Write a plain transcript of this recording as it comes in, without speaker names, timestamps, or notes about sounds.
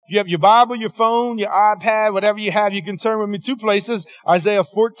you have your Bible, your phone, your iPad, whatever you have, you can turn with me two places, Isaiah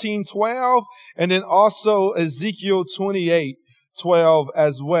 14:12, and then also Ezekiel 28:12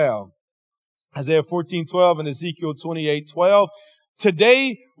 as well. Isaiah 14:12 and Ezekiel 28:12.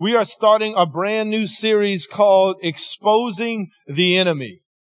 Today, we are starting a brand new series called Exposing the Enemy.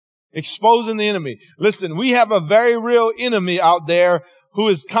 Exposing the enemy. Listen, we have a very real enemy out there who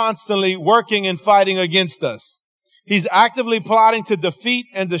is constantly working and fighting against us. He's actively plotting to defeat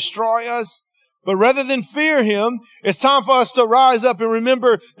and destroy us. But rather than fear him, it's time for us to rise up and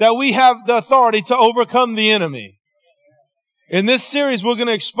remember that we have the authority to overcome the enemy. In this series, we're going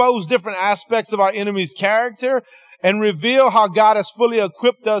to expose different aspects of our enemy's character and reveal how God has fully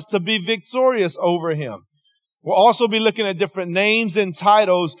equipped us to be victorious over him. We'll also be looking at different names and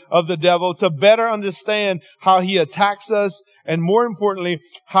titles of the devil to better understand how he attacks us and, more importantly,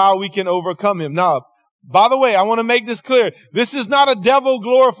 how we can overcome him. Now, by the way, I want to make this clear. This is not a devil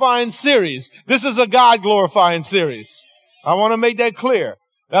glorifying series. This is a God glorifying series. I want to make that clear.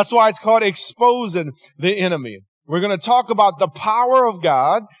 That's why it's called Exposing the Enemy. We're going to talk about the power of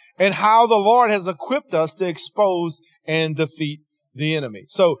God and how the Lord has equipped us to expose and defeat the enemy.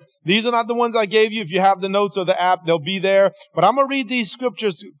 So these are not the ones I gave you. If you have the notes or the app, they'll be there. But I'm going to read these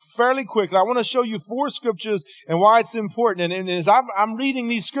scriptures fairly quickly. I want to show you 4 scriptures and why it's important. And as I'm reading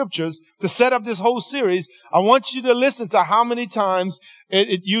these scriptures to set up this whole series, I want you to listen to how many times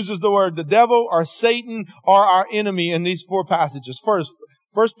it uses the word the devil or Satan or our enemy in these 4 passages. First,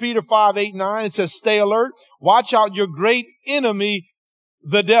 1 Peter 5:8-9, it says, stay alert. Watch out, your great enemy,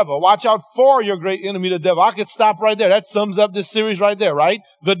 the devil. Watch out for your great enemy, the devil. I could stop right there. That sums up this series right there, right?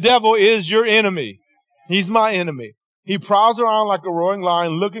 The devil is your enemy. He's my enemy. He prowls around like a roaring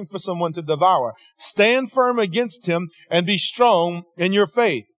lion looking for someone to devour. Stand firm against him and be strong in your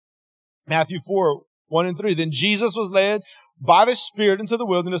faith. Matthew 4:1-3. Then Jesus was led by the Spirit into the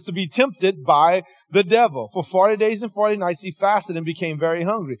wilderness to be tempted by the devil. For 40 days and 40 nights he fasted and became very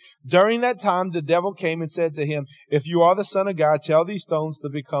hungry. During that time, the devil came and said to him, if you are the Son of God, tell these stones to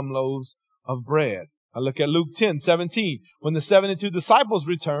become loaves of bread. I look at Luke 10:17. When the 72 disciples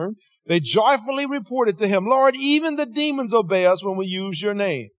returned, they joyfully reported to him, Lord, even the demons obey us when we use your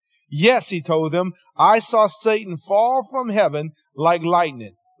name. Yes, he told them, I saw Satan fall from heaven like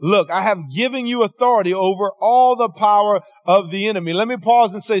lightning. Look, I have given you authority over all the power of the enemy. Let me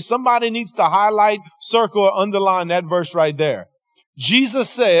pause and say somebody needs to highlight, circle, or underline that verse right there. Jesus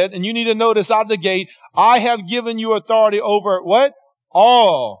said, and you need to notice out the gate, I have given you authority over what?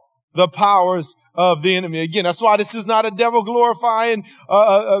 All the powers of the enemy. Again, that's why this is not a devil glorifying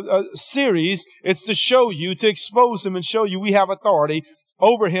series. It's to show you, to expose him and show you we have authority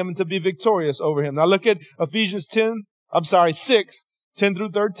over him and to be victorious over him. Now look at Ephesians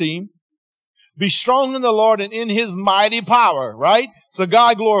 6:10-13. Be strong in the Lord and in his mighty power, right? It's a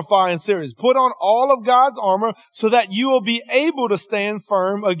God glorifying series. Put on all of God's armor so that you will be able to stand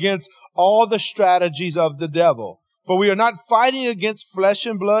firm against all the strategies of the devil. For we are not fighting against flesh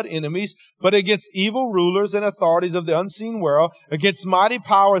and blood enemies, but against evil rulers and authorities of the unseen world, against mighty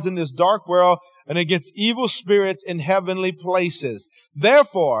powers in this dark world, and against evil spirits in heavenly places.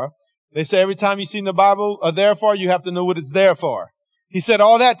 Therefore, they say every time you see in the Bible, therefore, you have to know what it's there for. He said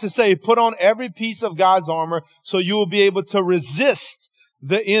all that to say, put on every piece of God's armor so you will be able to resist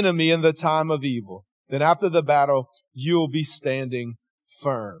the enemy in the time of evil. Then after the battle, you will be standing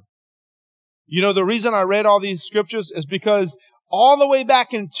firm. You know, the reason I read all these scriptures is because all the way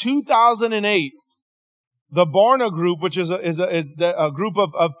back in 2008, the Barna Group, which is a group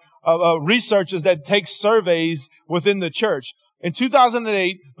of researchers that take surveys within the church. In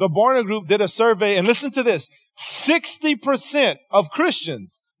 2008, the Barna Group did a survey, and listen to this. 60% of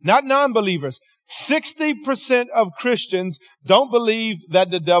Christians, not non-believers, 60% of Christians don't believe that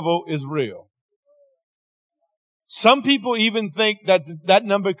the devil is real. Some people even think that that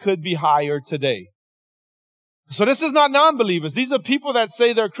number could be higher today. So this is not non-believers. These are people that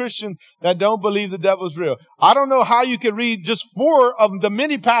say they're Christians that don't believe the devil is real. I don't know how you could read just 4 of the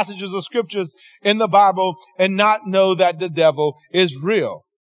many passages of scriptures in the Bible and not know that the devil is real.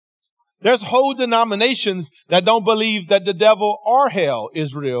 There's whole denominations that don't believe that the devil or hell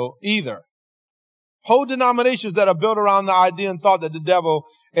is real either. Whole denominations that are built around the idea and thought that the devil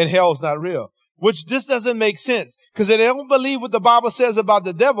and hell is not real. Which just doesn't make sense. Because if they don't believe what the Bible says about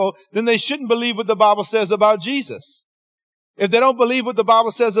the devil, then they shouldn't believe what the Bible says about Jesus. If they don't believe what the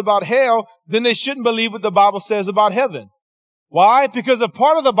Bible says about hell, then they shouldn't believe what the Bible says about heaven. Why? Because if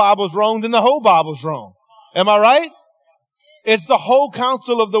part of the Bible is wrong, then the whole Bible is wrong. Am I right? It's the whole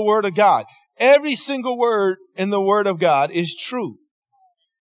counsel of the Word of God. Every single word in the Word of God is true.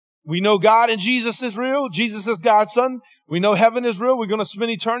 We know God and Jesus is real. Jesus is God's son. We know heaven is real. We're going to spend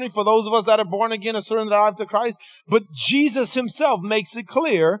eternity for those of us that are born again and surrender our life to Christ. But Jesus himself makes it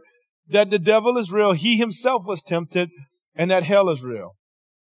clear that the devil is real. He himself was tempted and that hell is real.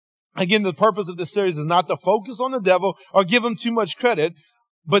 Again, the purpose of this series is not to focus on the devil or give him too much credit,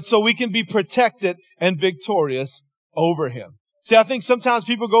 but so we can be protected and victorious over him. See, I think sometimes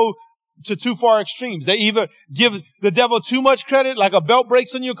people go to too far extremes. They either give the devil too much credit, like a belt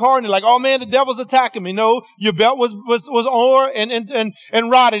breaks on your car, and they're like, oh man, the devil's attacking me. No, your belt was over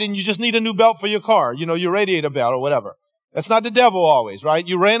and rotted, and you just need a new belt for your car. You know, your radiator belt or whatever. That's not the devil always, right?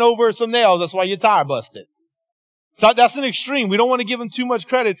 You ran over some nails. That's why your tire busted. So that's an extreme. We don't want to give him too much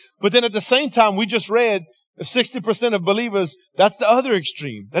credit. But then at the same time, we just read if 60% of believers, that's the other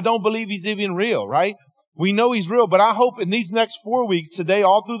extreme. That don't believe he's even real, right? We know he's real, but I hope in these next 4 weeks, today,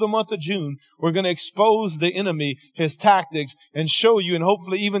 all through the month of June, we're going to expose the enemy, his tactics, and show you, and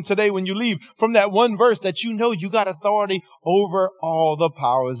hopefully even today when you leave from that one verse that you know you got authority over all the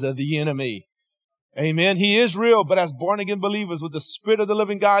powers of the enemy. Amen. He is real, but as born again believers with the Spirit of the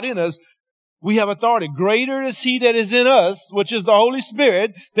living God in us, we have authority. Greater is he that is in us, which is the Holy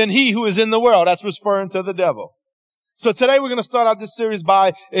Spirit, than he who is in the world. That's referring to the devil. So today we're going to start out this series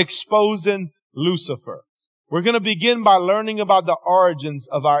by exposing Lucifer. We're going to begin by learning about the origins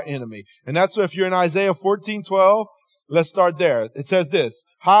of our enemy. And that's if you're in Isaiah 14:12, let's start there. It says this,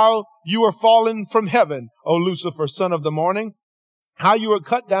 how you are fallen from heaven, O Lucifer, son of the morning, how you are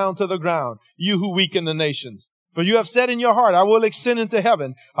cut down to the ground, you who weaken the nations. For you have said in your heart, I will ascend into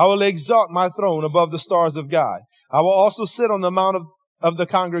heaven. I will exalt my throne above the stars of God. I will also sit on the mount of the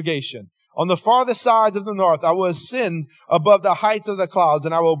congregation. On the farthest sides of the north, I will ascend above the heights of the clouds,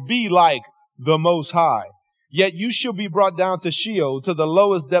 and I will be like the Most High. Yet you shall be brought down to Sheol, to the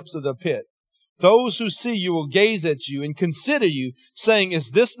lowest depths of the pit. Those who see you will gaze at you and consider you, saying,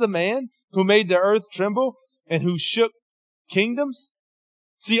 is this the man who made the earth tremble and who shook kingdoms?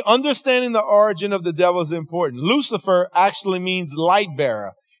 See, understanding the origin of the devil is important. Lucifer actually means light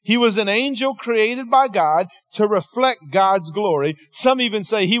bearer. He was an angel created by God to reflect God's glory. Some even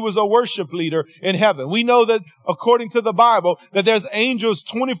say he was a worship leader in heaven. We know that according to the Bible, that there's angels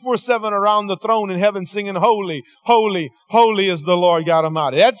 24/7 around the throne in heaven singing, holy, holy, holy is the Lord God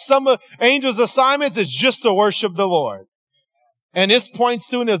Almighty. That's some of angels' assignments, is just to worship the Lord. And this points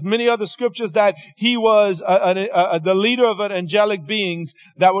to, and there's many other scriptures, that he was the leader of angelic beings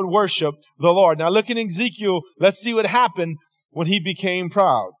that would worship the Lord. Now look in Ezekiel, let's see what happened when he became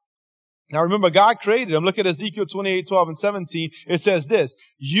proud. Now remember, God created him. Look at Ezekiel 28:12 and 17. It says this,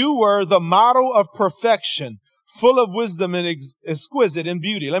 you were the model of perfection, full of wisdom and exquisite in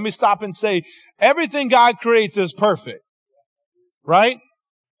beauty. Let me stop and say, everything God creates is perfect, right?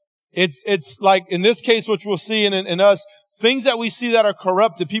 It's like in this case, which we'll see in us, things that we see that are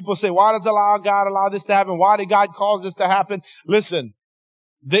corrupted. People say, why does God allow this to happen? Why did God cause this to happen? Listen,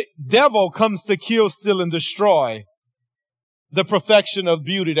 the devil comes to kill, steal, and destroy the perfection of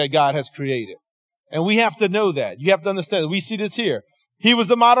beauty that God has created. And we have to know that. You have to understand that. We see this here. He was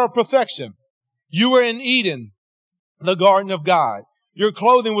the model of perfection. You were in Eden, the garden of God. Your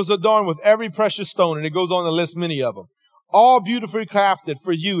clothing was adorned with every precious stone, and it goes on to list many of them. All beautifully crafted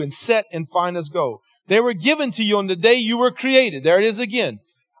for you and set in finest gold. They were given to you on the day you were created. There it is again.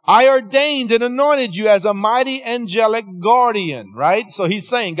 I ordained and anointed you as a mighty angelic guardian, right? So he's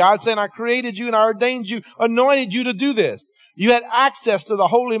saying, God's saying, I created you and I ordained you, anointed you to do this. You had access to the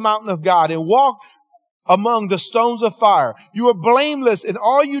holy mountain of God and walked among the stones of fire. You were blameless in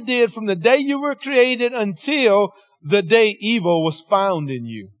all you did from the day you were created until the day evil was found in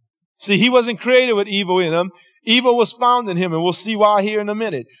you. See, he wasn't created with evil in him. Evil was found in him, and we'll see why here in a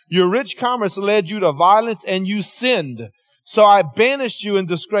minute. Your rich commerce led you to violence, and you sinned. So I banished you in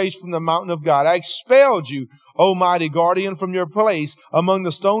disgrace from the mountain of God. I expelled you, O mighty guardian, from your place among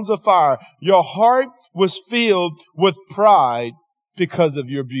the stones of fire. Your heart was filled with pride because of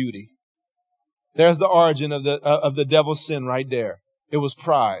your beauty. There's the origin of the devil's sin right there. It was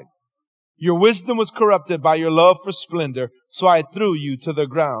pride. Your wisdom was corrupted by your love for splendor, so I threw you to the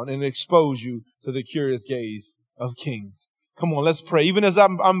ground and exposed you to the curious gaze of kings. Come on, let's pray. Even as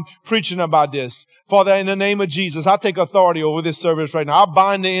I'm preaching about this, Father, in the name of Jesus, I take authority over this service right now. I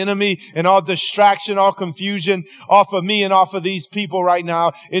bind the enemy and all distraction, all confusion off of me and off of these people right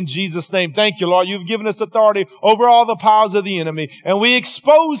now in Jesus' name. Thank you, Lord. You've given us authority over all the powers of the enemy, and we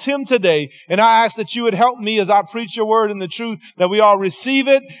expose him today. And I ask that you would help me as I preach your word and the truth, that we all receive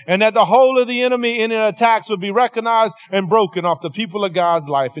it, and that the whole of the enemy in its attacks would be recognized and broken off the people of God's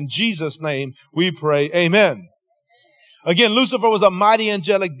life. In Jesus' name we pray. Amen. Again, Lucifer was a mighty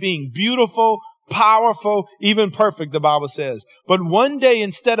angelic being, beautiful, powerful, even perfect, the Bible says. But one day,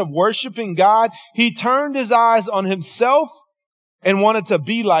 instead of worshiping God, he turned his eyes on himself and wanted to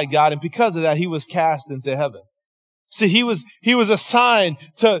be like God. And because of that, he was cast into heaven. See, he was assigned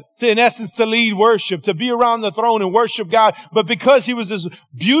to, in essence, to lead worship, to be around the throne and worship God. But because he was this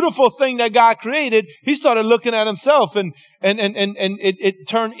beautiful thing that God created, he started looking at himself and it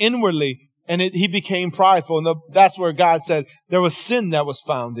turned inwardly and he became prideful. And that's where God said there was sin that was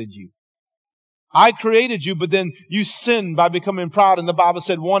found in you. I created you, but then you sinned by becoming proud. And the Bible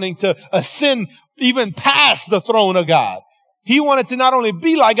said wanting to ascend even past the throne of God. He wanted to not only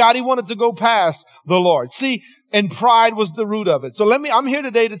be like God, he wanted to go past the Lord. See, and pride was the root of it. So I'm here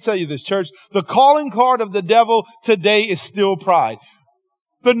today to tell you this, church. The calling card of the devil today is still pride.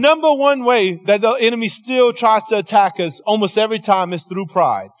 The number one way that the enemy still tries to attack us almost every time is through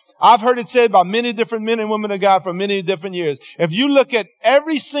pride. I've heard it said by many different men and women of God for many different years. If you look at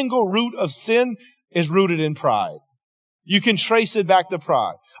every single root of sin is rooted in pride. You can trace it back to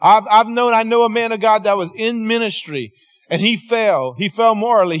pride. I know a man of God that was in ministry. And he fell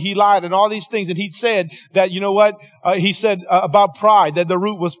morally, he lied and all these things. And he said that, you know what? He said about pride, that the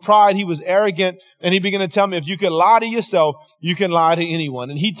root was pride. He was arrogant. And he began to tell me, if you can lie to yourself, you can lie to anyone.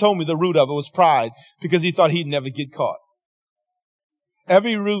 And he told me the root of it was pride because he thought he'd never get caught.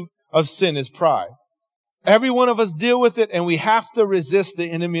 Every root of sin is pride. Every one of us deal with it, and we have to resist the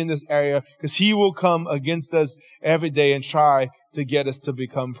enemy in this area because he will come against us every day and try to get us to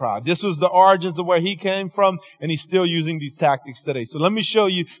become proud. This was the origins of where he came from, and he's still using these tactics today. So let me show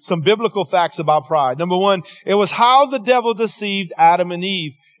you some biblical facts about pride. Number one, it was how the devil deceived Adam and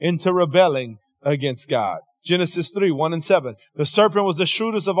Eve into rebelling against God. Genesis 3, 1 and 7. The serpent was the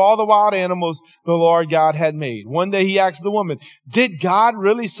shrewdest of all the wild animals the Lord God had made. One day he asked the woman, did God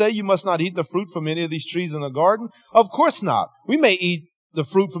really say you must not eat the fruit from any of these trees in the garden? Of course not. We may eat the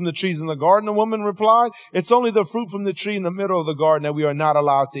fruit from the trees in the garden. The woman replied, it's only the fruit from the tree in the middle of the garden that we are not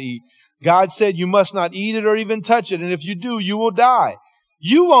allowed to eat. God said you must not eat it or even touch it. And if you do, you will die.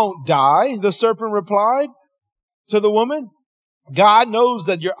 You won't die, the serpent replied to the woman. God knows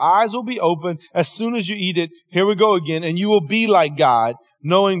that your eyes will be open as soon as you eat it. Here we go again. And you will be like God,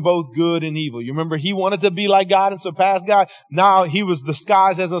 knowing both good and evil. You remember he wanted to be like God and surpass God. Now he was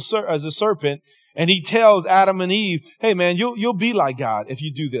disguised as a serpent. And he tells Adam and Eve, hey man, you'll be like God if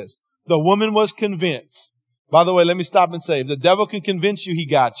you do this. The woman was convinced. By the way, let me stop and say, if the devil can convince you, he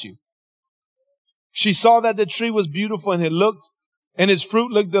got you. She saw that the tree was beautiful and its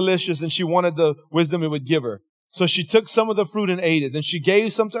fruit looked delicious, and she wanted the wisdom it would give her. So she took some of the fruit and ate it. Then she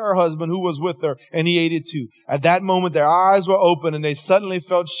gave some to her husband who was with her, and he ate it too. At that moment, their eyes were open, and they suddenly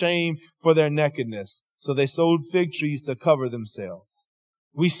felt shame for their nakedness. So they sewed fig trees to cover themselves.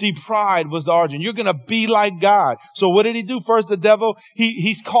 We see pride was the origin. You're going to be like God. So what did he do first? The devil,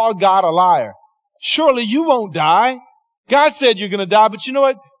 he's called God a liar. Surely you won't die. God said you're going to die, but you know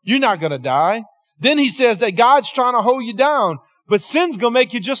what? You're not going to die. Then he says that God's trying to hold you down, but sin's going to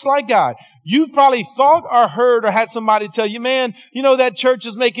make you just like God. You've probably thought or heard or had somebody tell you, man, you know, that church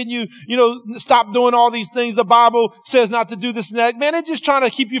is making you, stop doing all these things. The Bible says not to do this and that. Man, they're just trying to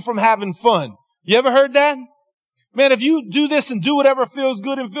keep you from having fun. You ever heard that? Man, if you do this and do whatever feels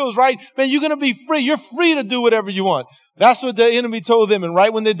good and feels right, man, you're going to be free. You're free to do whatever you want. That's what the enemy told them. And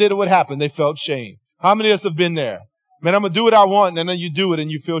right when they did it, what happened? They felt shame. How many of us have been there? Man, I'm going to do what I want. And then you do it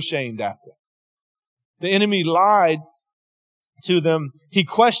and you feel shamed after. The enemy lied to them. He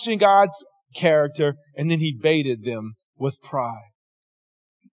questioned God's character, and then he baited them with pride.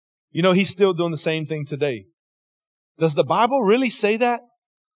 You know, he's still doing the same thing today. Does the Bible really say that?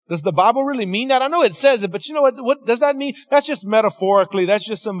 Does the Bible really mean that? I know it says it, but you know what does that mean? That's just metaphorically. That's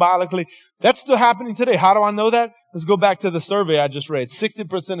just symbolically. That's still happening today. How do I know that? Let's go back to the survey I just read.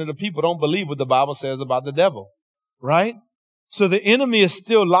 60% of the people don't believe what the Bible says about the devil, right? So the enemy is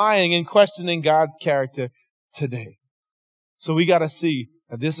still lying and questioning God's character today. So we got to see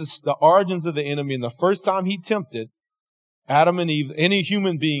that this is the origins of the enemy. And the first time he tempted Adam and Eve, any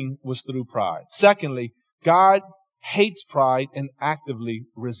human being, was through pride. Secondly, God hates pride and actively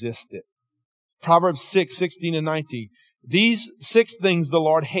resists it. Proverbs 6, 16 and 19. These 6 things the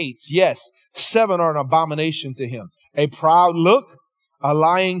Lord hates. Yes, 7 are an abomination to him. A proud look, a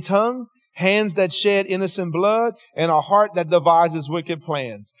lying tongue, hands that shed innocent blood, and a heart that devises wicked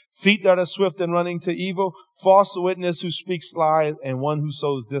plans. Feet that are swift in running to evil, false witness who speaks lies, and one who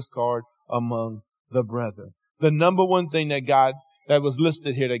sows discord among the brethren. The number one thing that was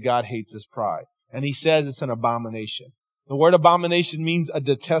listed here that God hates is pride. And he says it's an abomination. The word abomination means a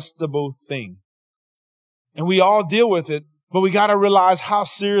detestable thing. And we all deal with it, but we got to realize how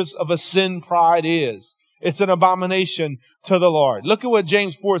serious of a sin pride is. It's an abomination to the Lord. Look at what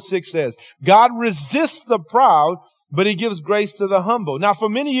James 4:6 says. God resists the proud, but he gives grace to the humble. Now, for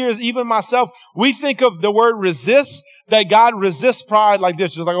many years, even myself, we think of the word resist, that God resists pride like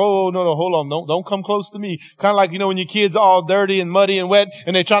this. Just like, oh, no, hold on. Don't come close to me. Kind of like, when your kids are all dirty and muddy and wet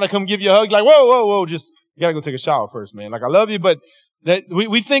and they're trying to come give you a hug. Like, whoa, just, you gotta go take a shower first, man. Like, I love you, but that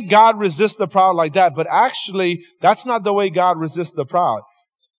we think God resists the proud like that. But actually, that's not the way God resists the proud.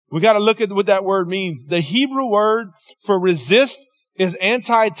 We got to look at what that word means. The Hebrew word for resist is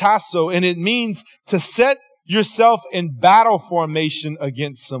anti-tasso, and it means to set yourself in battle formation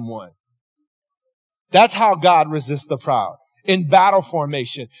against someone. That's how God resists the proud, in battle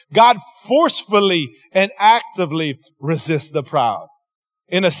formation. God forcefully and actively resists the proud,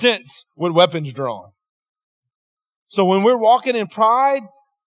 in a sense, with weapons drawn. So when we're walking in pride,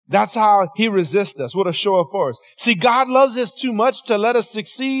 that's how he resists us, with a show of force. See, God loves us too much to let us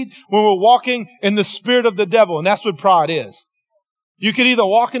succeed when we're walking in the spirit of the devil. And that's what pride is. You can either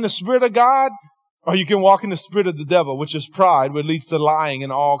walk in the spirit of God or you can walk in the spirit of the devil, which is pride, which leads to lying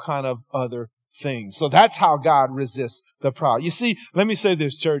and all kind of other things. So that's how God resists the proud. You see, let me say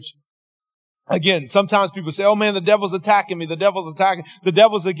this, church. Again, sometimes people say, oh man, the devil's attacking me. The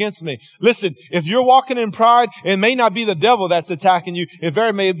devil's against me. Listen, if you're walking in pride, it may not be the devil that's attacking you. It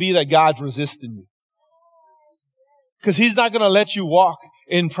very may be that God's resisting you. Because he's not going to let you walk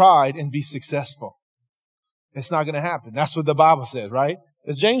in pride and be successful. It's not going to happen. That's what the Bible says, right?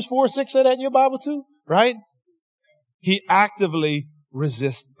 Does James 4:6 say that in your Bible too? Right? He actively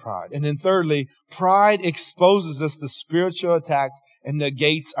resists pride. And then thirdly, pride exposes us to spiritual attacks and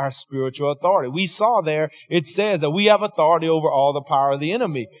negates our spiritual authority. We saw there, it says that we have authority over all the power of the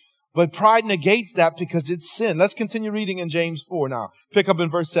enemy. But pride negates that because it's sin. Let's continue reading in James 4 now. Pick up in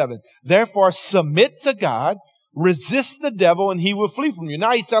verse 7. Therefore, submit to God, resist the devil, and he will flee from you.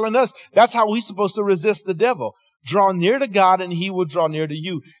 Now he's telling us that's how we're supposed to resist the devil. Draw near to God, and he will draw near to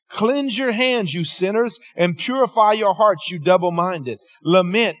you. Cleanse your hands, you sinners, and purify your hearts, you double-minded.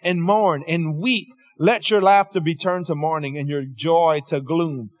 Lament and mourn and weep. Let your laughter be turned to mourning and your joy to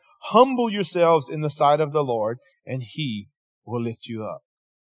gloom. Humble yourselves in the sight of the Lord, and he will lift you up.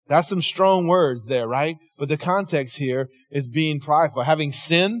 That's some strong words there, right? But the context here is being prideful, having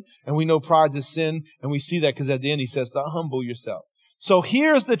sin, and we know pride is sin, and we see that because at the end he says to humble yourself. So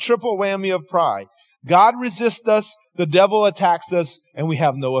here's the triple whammy of pride. God resists us, the devil attacks us, and we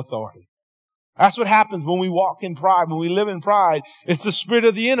have no authority. That's what happens when we walk in pride, when we live in pride. It's the spirit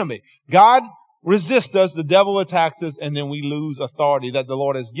of the enemy. God resists us, the devil attacks us, and then we lose authority that the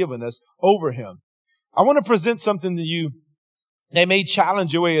Lord has given us over him. I want to present something to you that may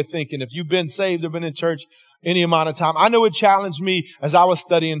challenge your way of thinking. If you've been saved or been in church any amount of time, I know it challenged me as I was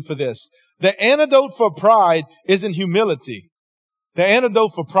studying for this. The antidote for pride isn't humility. The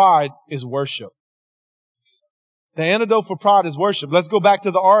antidote for pride is worship. The antidote for pride is worship. Let's go back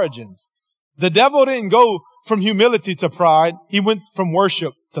to the origins. The devil didn't go from humility to pride. He went from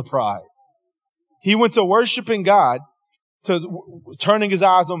worship to pride. He went to worshiping God, to turning his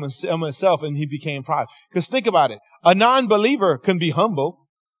eyes on himself, and he became pride. Because think about it. A non-believer can be humble.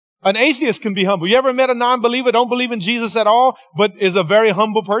 An atheist can be humble. You ever met a non-believer, don't believe in Jesus at all, but is a very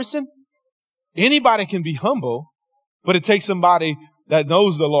humble person? Anybody can be humble, but it takes somebody that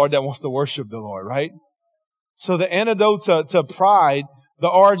knows the Lord, that wants to worship the Lord, right? So the antidote to pride, the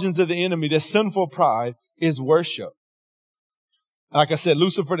origins of the enemy, this sinful pride, is worship. Like I said,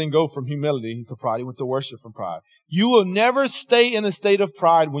 Lucifer didn't go from humility to pride. He went to worship from pride. You will never stay in a state of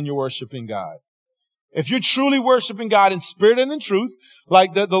pride when you're worshiping God. If you're truly worshiping God in spirit and in truth,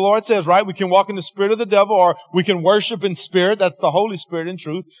 like the Lord says, right? We can walk in the spirit of the devil, or we can worship in spirit. That's the Holy Spirit in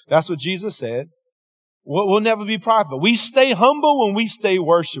truth. That's what Jesus said. We'll never be prideful. We stay humble when we stay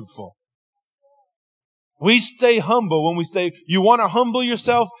worshipful. We stay humble when we stay. You want to humble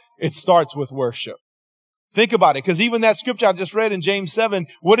yourself? It starts with worship. Think about it, because even that scripture I just read in James 7,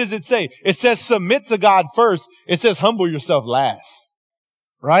 what does it say? It says submit to God first. It says humble yourself last.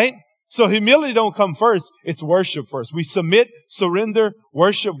 Right? So humility don't come first. It's worship first. We submit, surrender,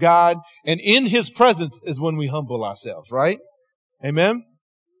 worship God, and in his presence is when we humble ourselves. Right? Amen?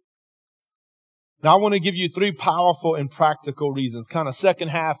 Now I want to give you 3 powerful and practical reasons, kind of second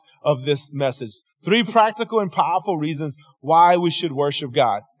half of this message. 3 practical and powerful reasons why we should worship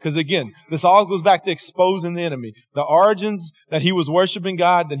God. Because again, this all goes back to exposing the enemy. The origins that he was worshiping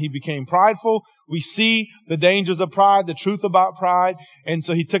God, then he became prideful. We see the dangers of pride, the truth about pride. And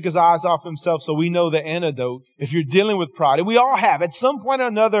so he took his eyes off himself. So we know the antidote. If you're dealing with pride, and we all have at some point or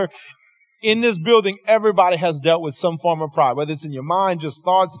another in this building, everybody has dealt with some form of pride, whether it's in your mind, just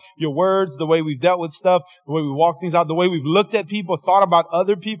thoughts, your words, the way we've dealt with stuff, the way we walk things out, the way we've looked at people, thought about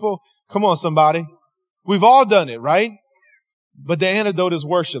other people. Come on, somebody. We've all done it, right? But the antidote is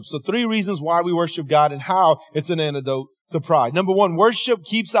worship. So 3 reasons why we worship God and how it's an antidote to pride. Number 1, worship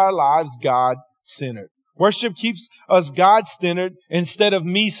keeps our lives God-centered. Worship keeps us God-centered instead of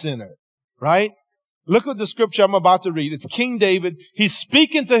me-centered, right? Look at the scripture I'm about to read. It's King David. He's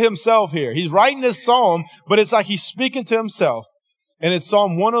speaking to himself here. He's writing this psalm, but it's like he's speaking to himself. And it's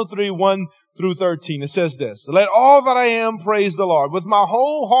Psalm 103, 1 through 13. It says this: let all that I am praise the Lord. With my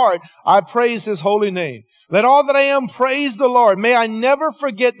whole heart, I praise his holy name. Let all that I am praise the Lord. May I never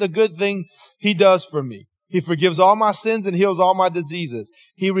forget the good thing he does for me. He forgives all my sins and heals all my diseases.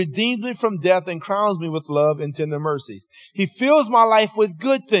 He redeems me from death and crowns me with love and tender mercies. He fills my life with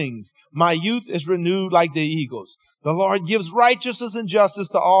good things. My youth is renewed like the eagles. The Lord gives righteousness and justice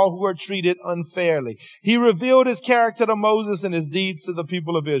to all who are treated unfairly. He revealed his character to Moses and his deeds to the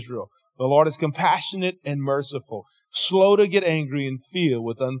people of Israel. The Lord is compassionate and merciful, slow to get angry and filled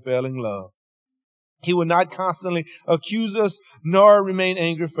with unfailing love. He will not constantly accuse us, nor remain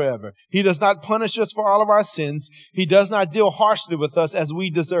angry forever. He does not punish us for all of our sins. He does not deal harshly with us as we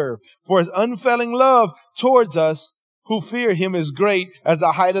deserve. For his unfailing love towards us who fear him is great as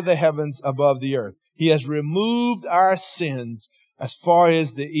the height of the heavens above the earth. He has removed our sins as far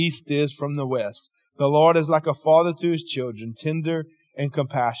as the east is from the west. The Lord is like a father to his children, tender and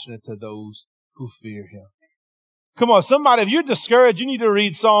compassionate to those who fear him. Come on, somebody, if you're discouraged, you need to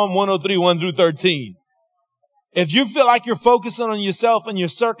read Psalm 103, 1 through 13. If you feel like you're focusing on yourself and your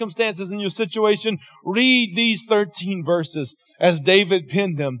circumstances and your situation, read these 13 verses. As David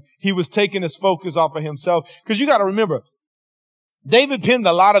penned them, he was taking his focus off of himself. Because you got to remember, David penned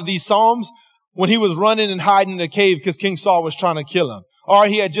a lot of these Psalms when he was running and hiding in the cave because King Saul was trying to kill him. Or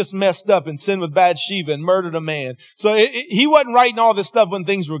he had just messed up and sinned with Bathsheba and murdered a man. So he wasn't writing all this stuff when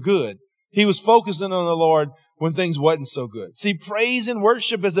things were good. He was focusing on the Lord when things wasn't so good. See, praise and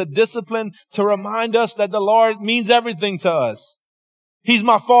worship is a discipline to remind us that the Lord means everything to us. He's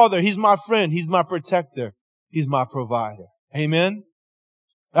my father. He's my friend. He's my protector. He's my provider. Amen.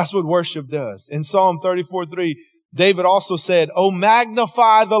 That's what worship does. In Psalm 34:3, David also said, "Oh,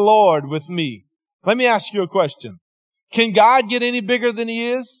 magnify the Lord with me." Let me ask you a question. Can God get any bigger than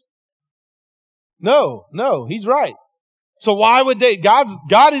he is? No, he's right. So why would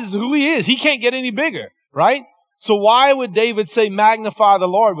God is who he is. He can't get any bigger, right? So why would David say, magnify the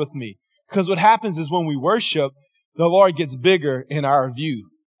Lord with me? Because what happens is when we worship, the Lord gets bigger in our view.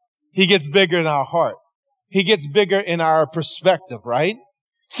 He gets bigger in our heart. He gets bigger in our perspective, right?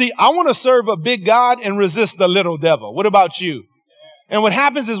 See, I want to serve a big God and resist the little devil. What about you? And what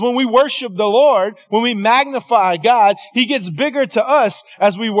happens is when we worship the Lord, when we magnify God, he gets bigger to us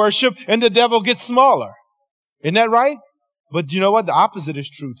as we worship and the devil gets smaller. Isn't that right? But you know what? The opposite is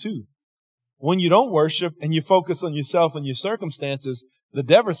true too. When you don't worship and you focus on yourself and your circumstances, the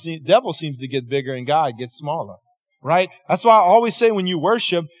devil seems to get bigger and God gets smaller, right? That's why I always say when you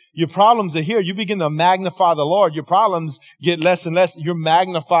worship, your problems are here. You begin to magnify the Lord. Your problems get less and less. You're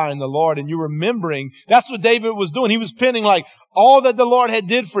magnifying the Lord and you're remembering. That's what David was doing. He was penning like all that the Lord had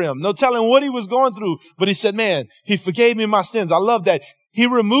did for him. No telling what he was going through. But he said, man, he forgave me my sins. I love that. He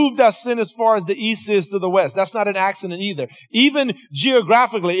removed our sin as far as the east is to the west. That's not an accident either. Even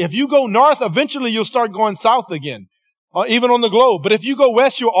geographically, if you go north, eventually you'll start going south again, even on the globe. But if you go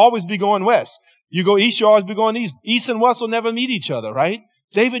west, you'll always be going west. You go east, you'll always be going east. East and west will never meet each other, right?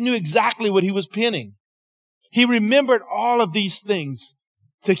 David knew exactly what he was penning. He remembered all of these things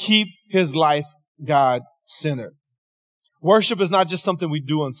to keep his life God-centered. Worship is not just something we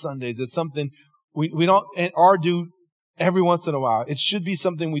do on Sundays. It's something we don't or do every once in a while. It should be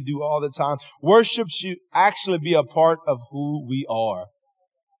something we do all the time. Worship should actually be a part of who we are.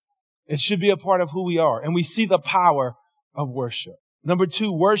 It should be a part of who we are. And we see the power of worship. Number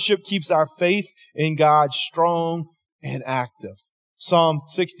 2, worship keeps our faith in God strong and active. Psalm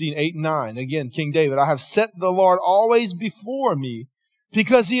 16, 8 and 9. Again, King David, I have set the Lord always before me.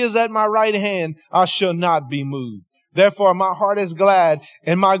 Because he is at my right hand, I shall not be moved. Therefore, my heart is glad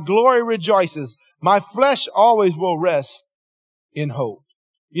and my glory rejoices. My flesh always will rest in hope.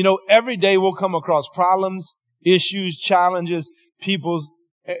 You know, every day we'll come across problems, issues, challenges, people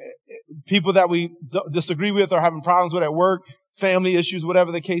that we disagree with or having problems with at work, family issues,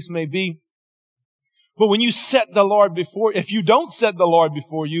 whatever the case may be. But when you set the Lord before, if you don't set the Lord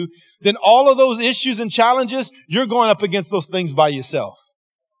before you, then all of those issues and challenges, you're going up against those things by yourself.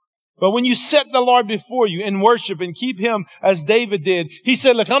 But when you set the Lord before you in worship and keep him as David did, he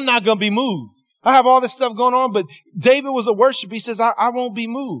said, look, I'm not going to be moved. I have all this stuff going on, but David was a worshiper. He says, I won't be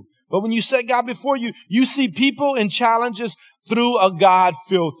moved. But when you set God before you, you see people and challenges through a God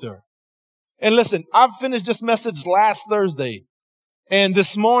filter. And listen, I finished this message last Thursday. And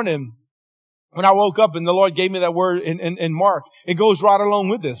this morning, when I woke up and the Lord gave me that word in Mark, it goes right along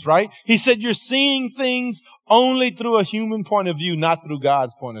with this, right? He said, you're seeing things only through a human point of view, not through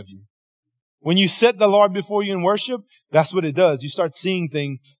God's point of view. When you set the Lord before you in worship, that's what it does. You start seeing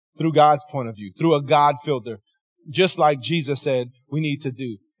things through God's point of view, through a God filter, just like Jesus said we need to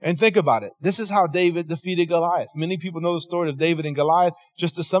do. And think about it. This is how David defeated Goliath. Many people know the story of David and Goliath.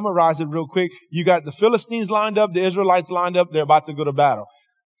 Just to summarize it real quick, you got the Philistines lined up, the Israelites lined up. They're about to go to battle.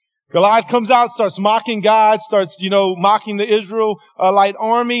 Goliath comes out, starts mocking God, starts, mocking the Israelite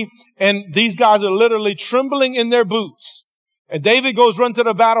army. And these guys are literally trembling in their boots. And David goes run to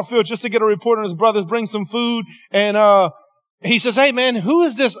the battlefield just to get a report on his brothers, bring some food. And he says, hey, man, who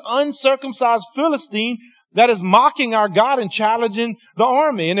is this uncircumcised Philistine that is mocking our God and challenging the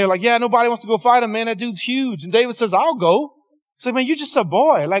army? And they're like, yeah, nobody wants to go fight him, man. That dude's huge. And David says, I'll go. He's like, man, you're just a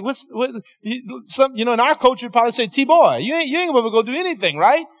boy. Like, in our culture, you'd probably say, T-boy, you ain't able to go do anything,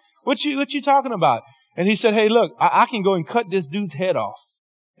 right? What you talking about? And he said, hey, look, I can go and cut this dude's head off.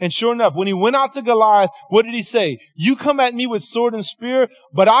 And sure enough, when he went out to Goliath, what did he say? You come at me with sword and spear,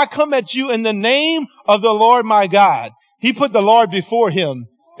 but I come at you in the name of the Lord my God. He put the Lord before him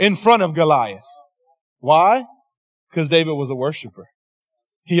in front of Goliath. Why? Because David was a worshiper.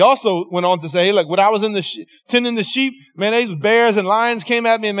 He also went on to say, hey, look, when I was tending the sheep, man, these bears and lions came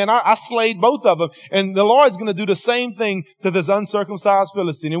at me, and man, I slayed both of them. And the Lord's going to do the same thing to this uncircumcised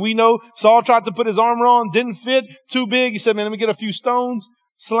Philistine. And we know Saul tried to put his armor on, didn't fit, too big. He said, man, let me get a few stones,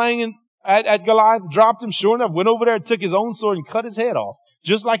 slanging at Goliath, dropped him. Sure enough, went over there, took his own sword and cut his head off,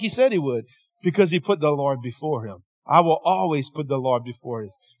 just like he said he would, because he put the Lord before him. I will always put the Lord before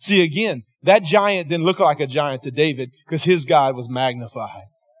his. See, again, that giant didn't look like a giant to David because his God was magnified.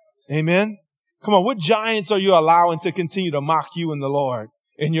 Amen. Come on. What giants are you allowing to continue to mock you and the Lord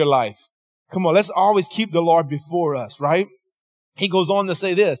in your life? Come on. Let's always keep the Lord before us, right? He goes on to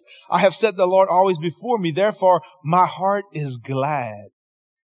say this. I have set the Lord always before me. Therefore, my heart is glad.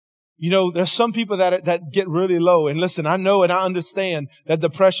 There's some people that get really low. And listen, I know and I understand that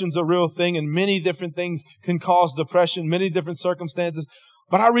depression's a real thing and many different things can cause depression, many different circumstances.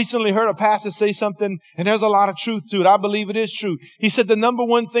 But I recently heard a pastor say something, and there's a lot of truth to it. I believe it is true. He said the number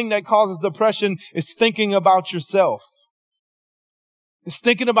one thing that causes depression is thinking about yourself. It's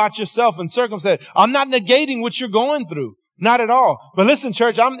thinking about yourself and circumstance. I'm not negating what you're going through. Not at all. But listen,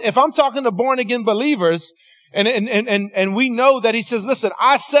 church, if I'm talking to born again believers, and we know that he says, listen,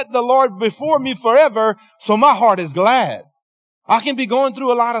 I set the Lord before me forever, so my heart is glad. I can be going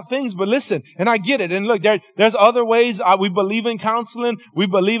through a lot of things, but listen, and I get it. And look, there's other ways. We believe in counseling. We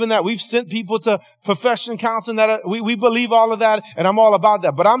believe in that. We've sent people to professional counseling. We believe all of that, and I'm all about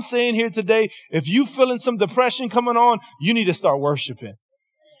that. But I'm saying here today, if you feeling some depression coming on, you need to start worshiping.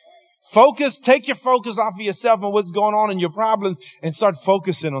 Take your focus off of yourself and what's going on in your problems and start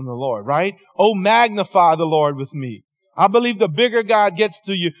focusing on the Lord, right? Oh, magnify the Lord with me. I believe the bigger God gets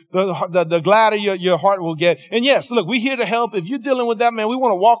to you, the gladder your heart will get. And yes, look, we're here to help. If you're dealing with that, man, we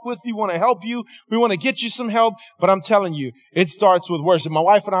want to walk with you. We want to help you. We want to get you some help. But I'm telling you, it starts with worship. My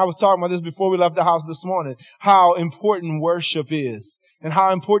wife and I was talking about this before we left the house this morning, how important worship is and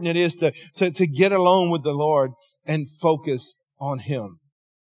how important it is to get alone with the Lord and focus on Him.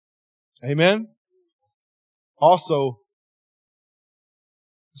 Amen. Also,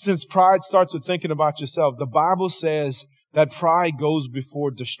 since pride starts with thinking about yourself, the Bible says that pride goes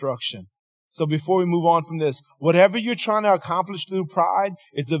before destruction. So before we move on from this, whatever you're trying to accomplish through pride,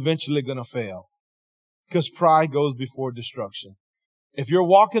 it's eventually going to fail. Because pride goes before destruction. If you're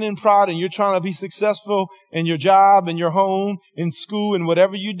walking in pride and you're trying to be successful in your job, in your home, in school, and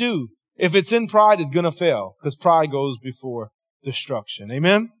whatever you do, if it's in pride, it's going to fail. Because pride goes before destruction.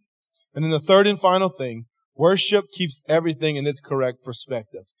 Amen? And then the third and final thing, worship keeps everything in its correct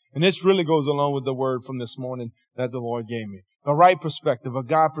perspective. And this really goes along with the word from this morning that the Lord gave me. A right perspective, a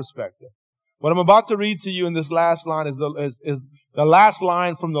God perspective. What I'm about to read to you in this last line is the last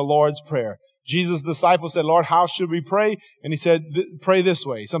line from the Lord's Prayer. Jesus' disciples said, Lord, how should we pray? And He said, pray this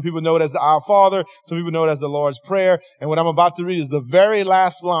way. Some people know it as the Our Father. Some people know it as the Lord's Prayer. And what I'm about to read is the very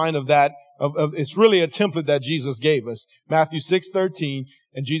last line of that. It's really a template that Jesus gave us. Matthew 6:13.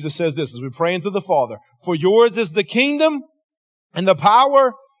 And Jesus says this as we pray into the Father. For yours is the kingdom and the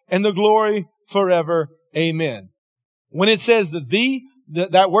power and the glory forever. Amen. When it says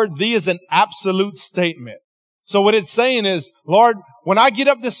that word "the" is an absolute statement. So what it's saying is, Lord, when I get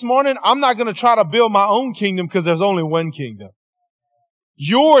up this morning, I'm not going to try to build my own kingdom because there's only one kingdom.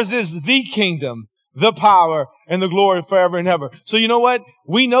 Yours is the kingdom, the power, and the glory forever and ever. So you know what?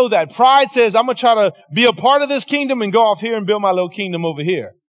 We know that. Pride says, I'm going to try to be a part of this kingdom and go off here and build my little kingdom over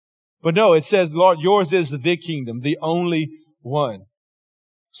here. But no, it says, Lord, yours is the kingdom, the only one.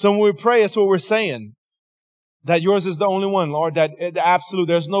 So when we pray, that's what we're saying. That yours is the only one, Lord, that absolute,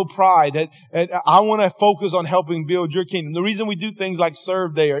 there's no pride. That I want to focus on helping build your kingdom. The reason we do things like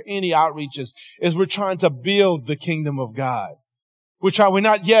Serve Day or any outreaches is we're trying to build the kingdom of God. We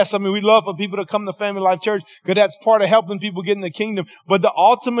love for people to come to Family Life Church because that's part of helping people get in the kingdom. But the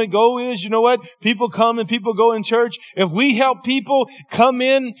ultimate goal is, you know what? People come and people go in church. If we help people come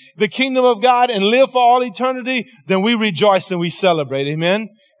in the kingdom of God and live for all eternity, then we rejoice and we celebrate. Amen.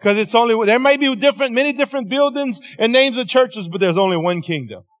 Because there may be many different buildings and names of churches, but there's only one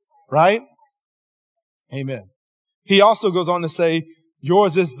kingdom, right? Amen. He also goes on to say,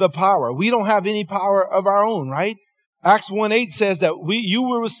 yours is the power. We don't have any power of our own, right? Acts 1:8 says that you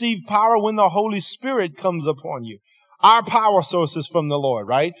will receive power when the Holy Spirit comes upon you. Our power source is from the Lord,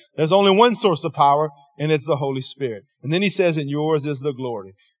 right? There's only one source of power, and it's the Holy Spirit. And then he says, and yours is the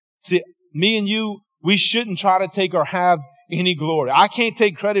glory. See, me and you, we shouldn't try to take or have any glory. I can't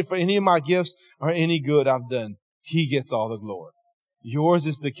take credit for any of my gifts or any good I've done. He gets all the glory. Yours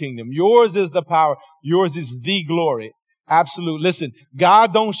is the kingdom. Yours is the power. Yours is the glory. Absolute. Listen,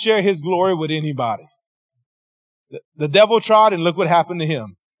 God don't share his glory with anybody. The devil tried and look what happened to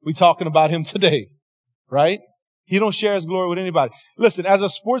him. We're talking about him today, right? He don't share his glory with anybody. Listen, as a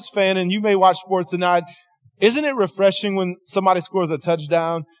sports fan, and you may watch sports tonight, isn't it refreshing when somebody scores a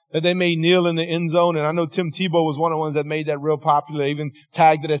touchdown that they may kneel in the end zone? And I know Tim Tebow was one of the ones that made that real popular, even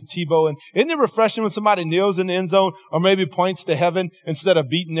tagged it as Tebow. And isn't it refreshing when somebody kneels in the end zone or maybe points to heaven instead of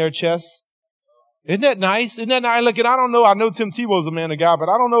beating their chest? Isn't that nice? Isn't that nice? Look, and I don't know. I know Tim Tebow's a man of God, but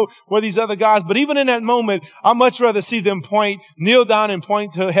I don't know where these other guys, but even in that moment, I'd much rather see them kneel down and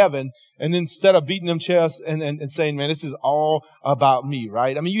point to heaven. And instead of beating them chests and saying, man, this is all about me,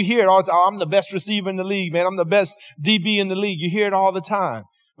 right? I mean, you hear it all the time. I'm the best receiver in the league, man. I'm the best DB in the league. You hear it all the time.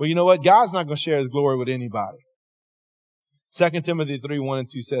 Well, you know what? God's not going to share his glory with anybody. 2 Timothy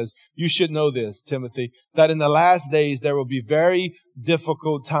 3:1-2 says, you should know this, Timothy, that in the last days there will be very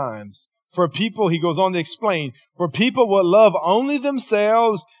difficult times. For people, he goes on to explain, for people will love only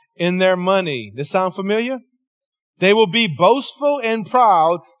themselves and their money. Does this sound familiar? They will be boastful and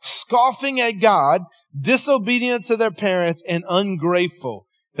proud, scoffing at God, disobedient to their parents, and ungrateful.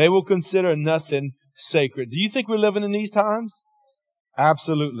 They will consider nothing sacred. Do you think we're living in these times?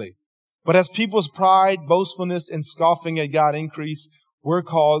 Absolutely. But as people's pride, boastfulness, and scoffing at God increase, we're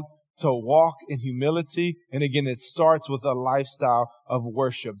called to walk in humility. And again, it starts with a lifestyle of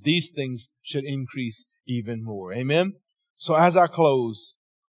worship. These things should increase even more. Amen? So as I close,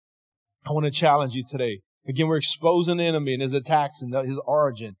 I want to challenge you today. Again, we're exposing the enemy and his attacks and his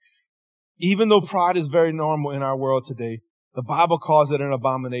origin. Even though pride is very normal in our world today, the Bible calls it an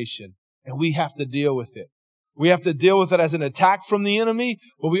abomination, and we have to deal with it. We have to deal with it as an attack from the enemy,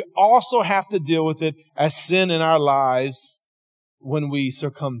 but we also have to deal with it as sin in our lives when we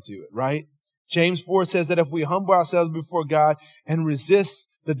succumb to it, right? James 4 says that if we humble ourselves before God and resist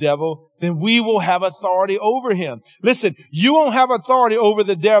the devil, then we will have authority over him. Listen, you won't have authority over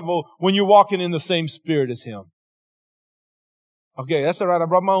the devil when you're walking in the same spirit as him. Okay, that's all right. I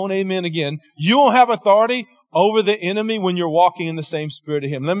brought my own amen again. You won't have authority over the enemy when you're walking in the same spirit of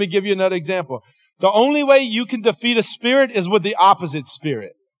him. Let me give you another example. The only way you can defeat a spirit is with the opposite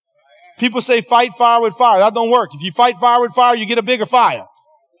spirit. People say fight fire with fire. That don't work. If you fight fire with fire, you get a bigger fire.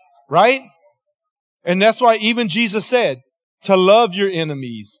 Right? And that's why even Jesus said to love your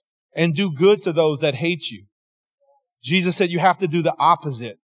enemies and do good to those that hate you. Jesus said you have to do the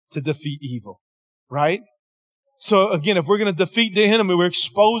opposite to defeat evil. Right? So again, if we're going to defeat the enemy, we're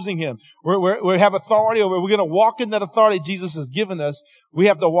exposing him. We have authority over. We're going to walk in that authority Jesus has given us. We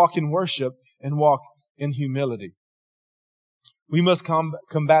have to walk in worship and walk in humility. We must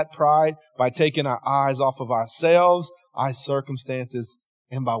combat pride by taking our eyes off of ourselves, our circumstances,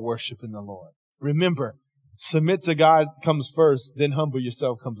 and by worshiping the Lord. Remember, submit to God comes first, then humble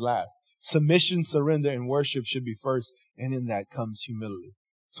yourself comes last. Submission, surrender, and worship should be first, and in that comes humility.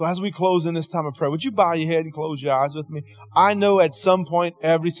 So as we close in this time of prayer, would you bow your head and close your eyes with me? I know at some point,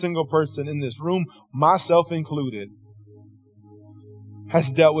 every single person in this room, myself included, has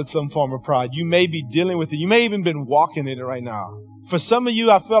dealt with some form of pride. You may be dealing with it. You may even been walking in it right now. For some of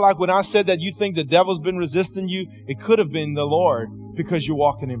you, I feel like when I said that you think the devil's been resisting you, it could have been the Lord because you're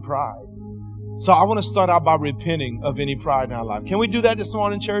walking in pride. So I want to start out by repenting of any pride in our life. Can we do that this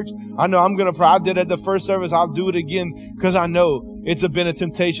morning, church? I know I'm going to pray. I did it at the first service. I'll do it again because I know it's been a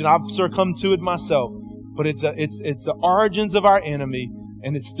temptation. I've succumbed to it myself. But it's the origins of our enemy,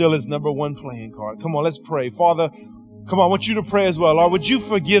 and it still is number one playing card. Come on, let's pray. Father, Come on, I want you to pray as well. Lord, would you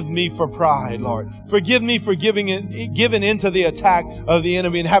forgive me for pride, Lord? Forgive me for giving into the attack of the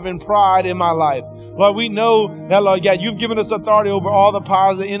enemy and having pride in my life. Lord, we know that, Lord God, you've given us authority over all the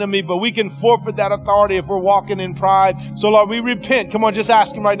powers of the enemy, but we can forfeit that authority if we're walking in pride. So, Lord, we repent. Come on, just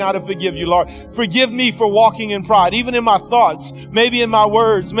ask him right now to forgive you, Lord. Forgive me for walking in pride, even in my thoughts, maybe in my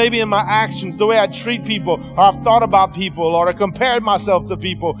words, maybe in my actions, the way I treat people, or I've thought about people, Lord, or compared myself to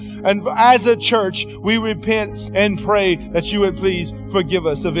people. And as a church, we repent and pray that you would please forgive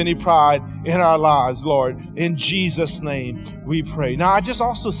us of any pride in our lives, Lord. In Jesus' name we pray. Now, I just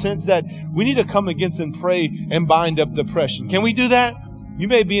also sense that we need to come against and pray and bind up depression. Can we do that? You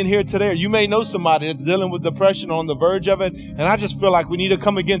may be in here today, or you may know somebody that's dealing with depression or on the verge of it, and I just feel like we need to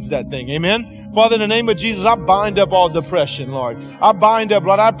come against that thing. Amen? Father, in the name of Jesus, I bind up all depression, Lord. I bind up,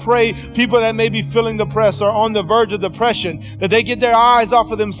 Lord. I pray people that may be feeling depressed or on the verge of depression, that they get their eyes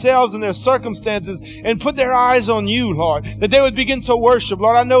off of themselves and their circumstances and put their eyes on you, Lord. That they would begin to worship.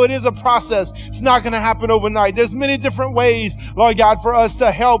 Lord, I know it is a process. It's not going to happen overnight. There's many different ways, Lord God, for us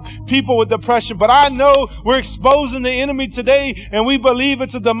to help people with depression. But I know we're exposing the enemy today, and we believe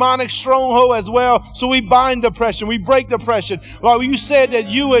it's a demonic stronghold as well. So we bind depression. We break depression. Lord, you said that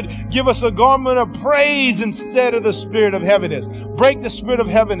you would give us a garment of praise instead of the spirit of heaviness. Break the spirit of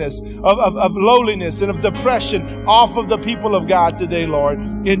heaviness, of lowliness, and of depression off of the people of God today, Lord.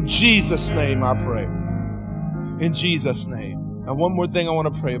 In Jesus' name I pray. In Jesus' name. Now, one more thing I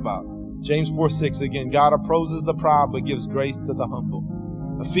want to pray about. James 4:6 again. God opposes the proud but gives grace to the humble.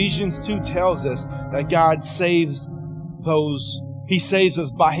 Ephesians 2 tells us that God saves those. He saves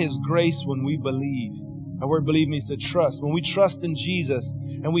us by His grace when we believe. The word believe means to trust. When we trust in Jesus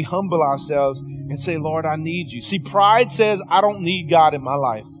and we humble ourselves and say, Lord, I need you. See, pride says, I don't need God in my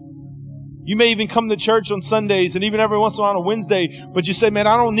life. You may even come to church on Sundays and even every once in a while on a Wednesday, but you say, man,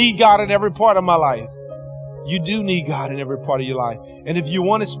 I don't need God in every part of my life. You do need God in every part of your life. And if you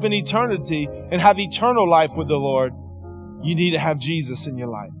want to spend eternity and have eternal life with the Lord, you need to have Jesus in your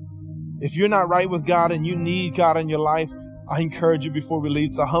life. If you're not right with God and you need God in your life, I encourage you before we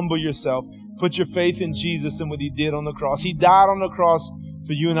leave to humble yourself. Put your faith in Jesus and what He did on the cross. He died on the cross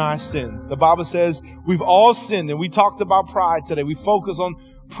for you and I's sins. The Bible says we've all sinned, and we talked about pride today. We focus on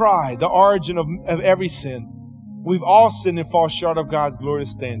pride, the origin of every sin. We've all sinned and fall short of God's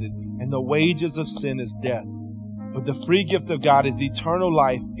glorious standard, and the wages of sin is death. But the free gift of God is eternal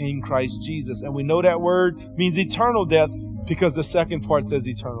life in Christ Jesus. And we know that word means eternal death because the second part says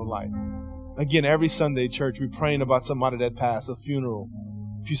eternal life. Again, every Sunday, church, we're praying about somebody that passed, a funeral.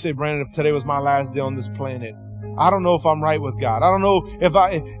 If you say, Brandon, if today was my last day on this planet, I don't know if I'm right with God. I don't know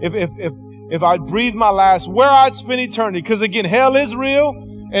if I breathe my last, where I'd spend eternity. Because again, hell is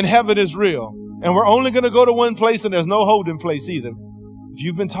real and heaven is real. And we're only going to go to one place, and there's no holding place either. If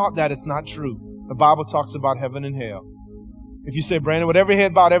you've been taught that, it's not true. The Bible talks about heaven and hell. If you say, Brandon, with every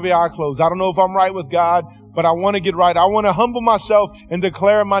head bowed, every eye closed, I don't know if I'm right with God, but I want to get right. I want to humble myself and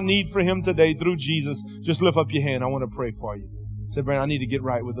declare my need for Him today through Jesus. Just lift up your hand. I want to pray for you. Say, Brandon, I need to get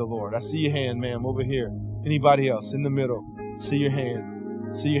right with the Lord. I see your hand, ma'am, over here. Anybody else in the middle? See your hands.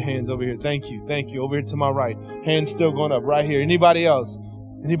 See your hands over here. Thank you. Thank you. Over here to my right. Hands still going up right here. Anybody else?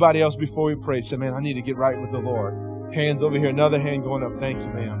 Anybody else before we pray? Say, man, I need to get right with the Lord. Hands over here. Another hand going up. Thank you,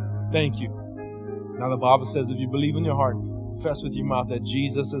 ma'am. Thank you. Now the Bible says if you believe in your heart, confess with your mouth that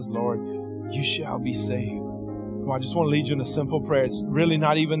Jesus is Lord, you shall be saved. Come on, I just want to lead you in a simple prayer. It's really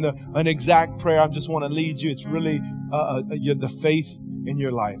not even an exact prayer. I just want to lead you. It's really the faith in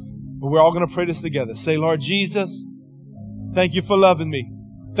your life. But we're all going to pray this together. Say, Lord Jesus, thank you for loving me.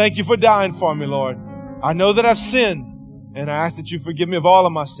 Thank you for dying for me, Lord. I know that I've sinned, and I ask that you forgive me of all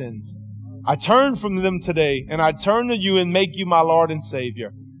of my sins. I turn from them today, and I turn to you and make you my Lord and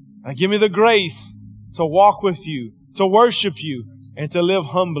Savior. And give me the grace to walk with you, to worship you, and to live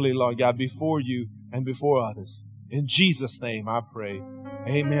humbly, Lord God, before you and before others. In Jesus' name I pray.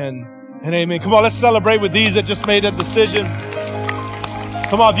 Amen and amen. Come on, let's celebrate with these that just made that decision.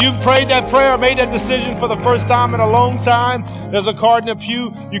 Come on, if you prayed that prayer, made that decision for the first time in a long time, there's a card in the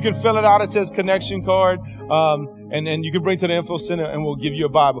pew. You can fill it out. It says connection card. And you can bring to the info center and we'll give you a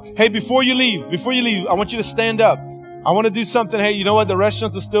Bible. Hey, before you leave, I want you to stand up. I want to do something. Hey, you know what? The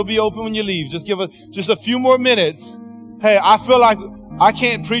restaurants will still be open when you leave. Just give just a few more minutes. Hey, I feel like I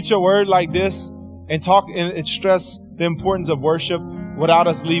can't preach a word like this and talk and stress the importance of worship without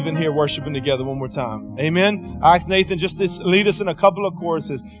us leaving here worshiping together one more time. Amen. I asked Nathan just to lead us in a couple of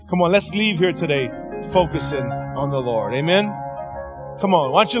choruses. Come on, let's leave here today focusing on the Lord. Amen. Come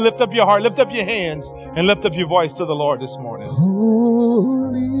on, why don't you lift up your heart, lift up your hands, and lift up your voice to the Lord this morning.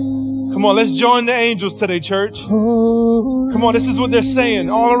 Holy Come on, let's join the angels today, church. Come on, this is what they're saying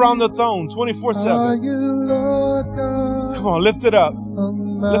all around the throne, 24/7. Come on, lift it up.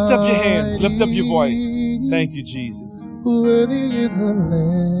 Lift up your hands. Lift up your voice. Thank you, Jesus. Worthy is the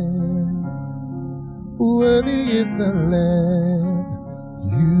Lamb. Worthy is the Lamb.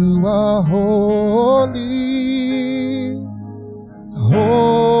 You are holy.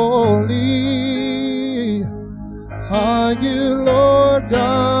 Holy are you, Lord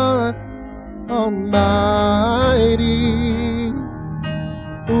God Almighty.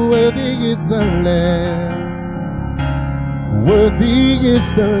 Worthy is the Lamb. Worthy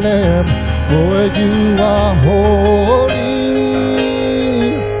is the Lamb, for you are holy.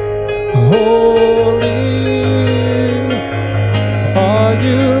 Holy are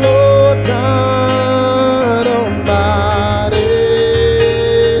you, Lord God Almighty.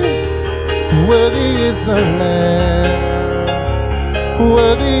 Worthy is the Lamb.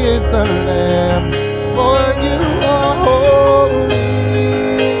 Worthy is the Lamb, for you are holy.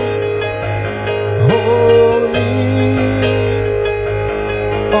 Holy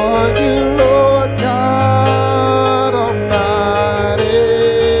are you, Lord God Almighty.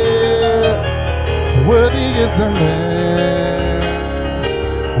 Worthy is the Lamb.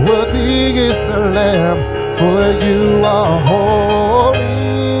 Worthy is the Lamb, for you are holy.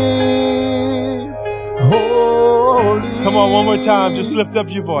 Holy. Come on, one more time. Just lift up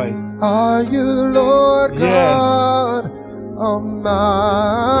your voice. Are you, Lord God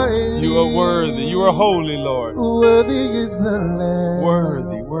Almighty? You are worthy. You are holy, Lord. Worthy is the Lamb.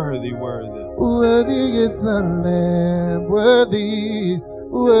 Worthy, worthy, worthy. Worthy is the Lamb. Worthy,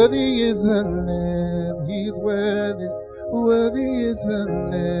 worthy is the Lamb. He's worthy. Worthy is the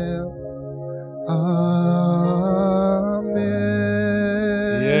Lamb. Amen.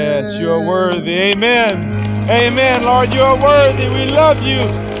 Yes, you are worthy. Amen. Amen, Lord. You are worthy. We love you.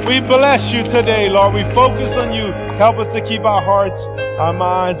 We bless you today, Lord. We focus on you. Help us to keep our hearts, our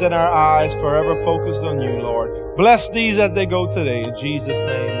minds, and our eyes forever focused on you, Lord. Bless these as they go today. In Jesus'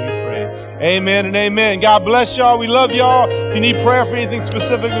 name we pray. Amen and amen. God bless y'all. We love y'all. If you need prayer for anything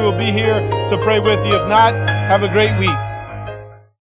specifically, we'll be here to pray with you. If not, have a great week.